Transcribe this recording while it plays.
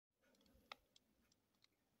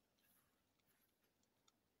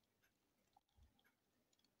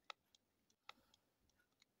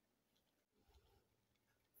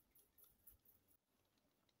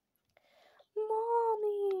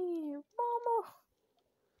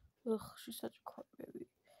Ugh, she's such a crybaby.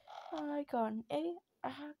 I got an A.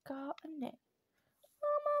 I got an A.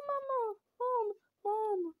 Mama,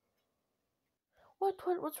 mom.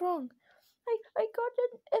 What's wrong? I got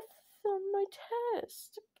an F on my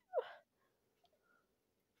test.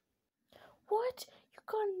 What? You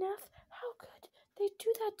got an F? How could they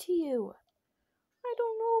do that to you? I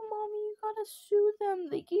don't know, Mommy. You gotta sue them.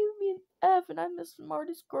 They gave me an F and I'm the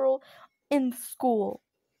smartest girl in school.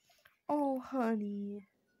 Oh, honey.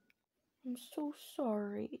 I'm so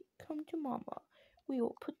sorry. Come to Mama. We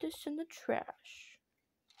will put this in the trash.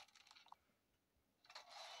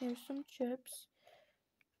 Here's some chips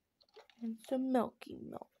and some milky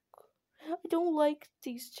milk. I don't like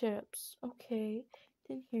these chips. Okay,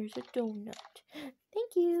 then here's a donut.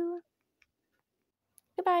 Thank you.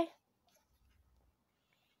 Goodbye.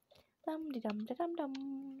 Dum de dum de dum dum.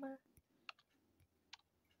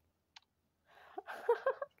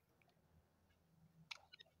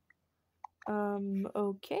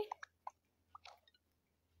 Okay.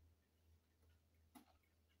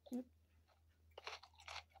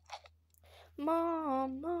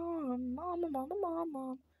 Mom.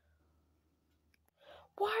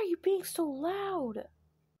 Why are you being so loud?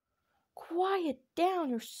 Quiet down.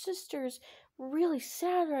 Your sister's really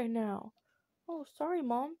sad right now. Oh, sorry,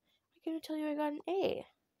 Mom. I'm gonna tell you I got an A.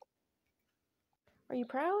 Are you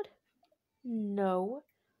proud? No.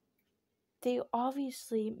 They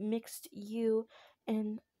obviously mixed you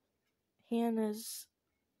and Hannah's.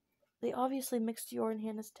 They obviously mixed your and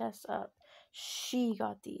Hannah's tests up. She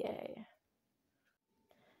got the A.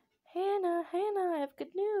 Hannah, I have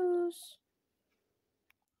good news.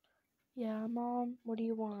 Yeah, Mom, what do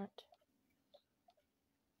you want?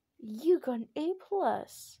 You got an A+.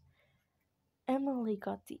 Emily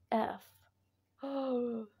got the F.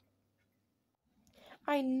 Oh,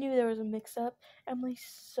 I knew there was a mix-up. Emily's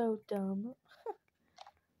so dumb.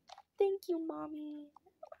 Thank you, Mommy.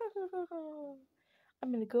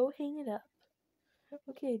 I'm gonna go hang it up.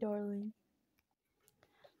 Okay, darling.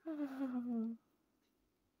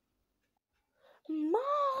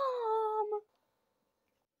 Mom!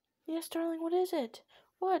 Yes, darling, what is it?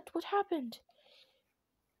 What? What happened?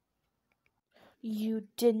 You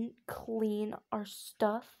didn't clean our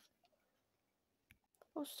stuff?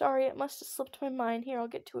 Oh, sorry, it must have slipped my mind. Here, I'll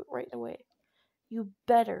get to it right away. You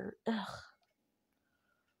better. Ugh.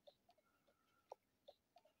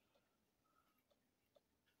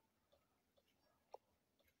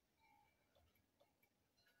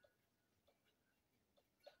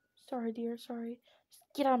 Sorry, dear, sorry. Just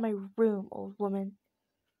get out of my room, old woman.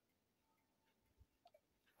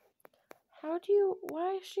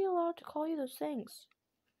 Why is she allowed to call you those things?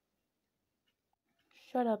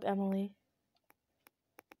 Shut up, Emily.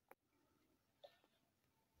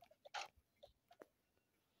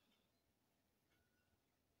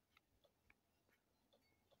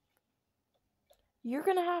 You're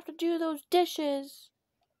gonna have to do those dishes.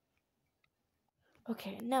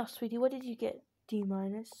 Okay, now, sweetie, what did you get? D-.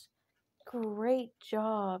 Great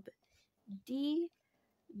job. D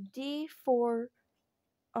for,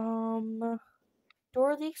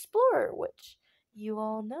 Dora the Explorer, which we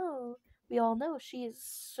all know she is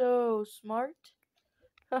so smart.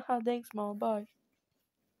 Haha, thanks, Mom, bye.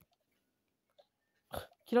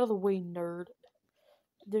 Get out of the way, nerd.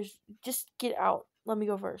 Just get out. Let me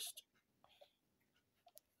go first.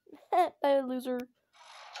 Bye, loser.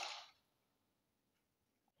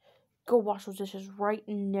 Go wash those dishes right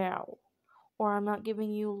now, or I'm not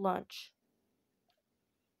giving you lunch.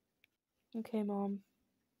 Okay, Mom.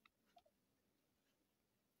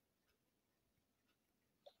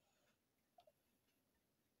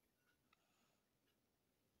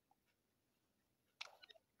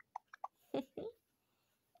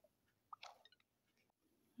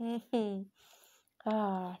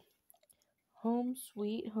 Ah, home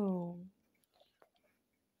sweet home.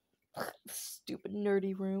 Stupid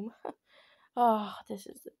nerdy room. Ah, this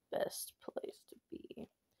is the best place to be.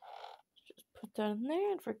 Just put that in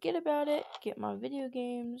there and forget about it. Get my video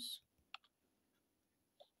games.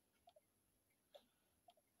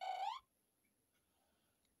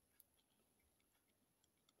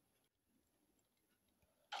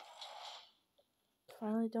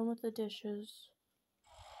 Finally done with the dishes.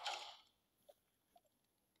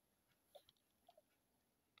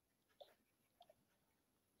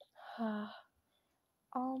 Ah,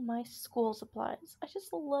 all my school supplies. I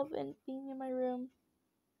just love being in my room.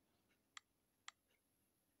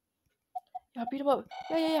 Yeah, beat him up.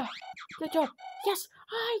 Yeah. Good job. Yes,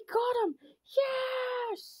 I got him.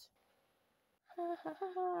 Yes. Ha ha ha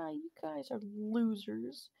ha. You guys are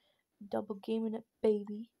losers. Double gaming it,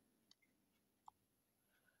 baby.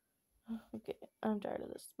 Okay, I'm tired of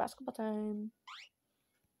this. Basketball time.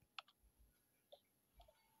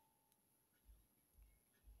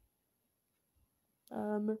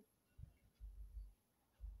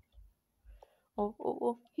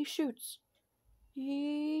 Oh, he shoots.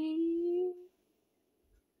 He...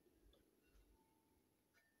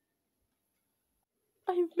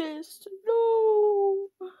 I missed. No!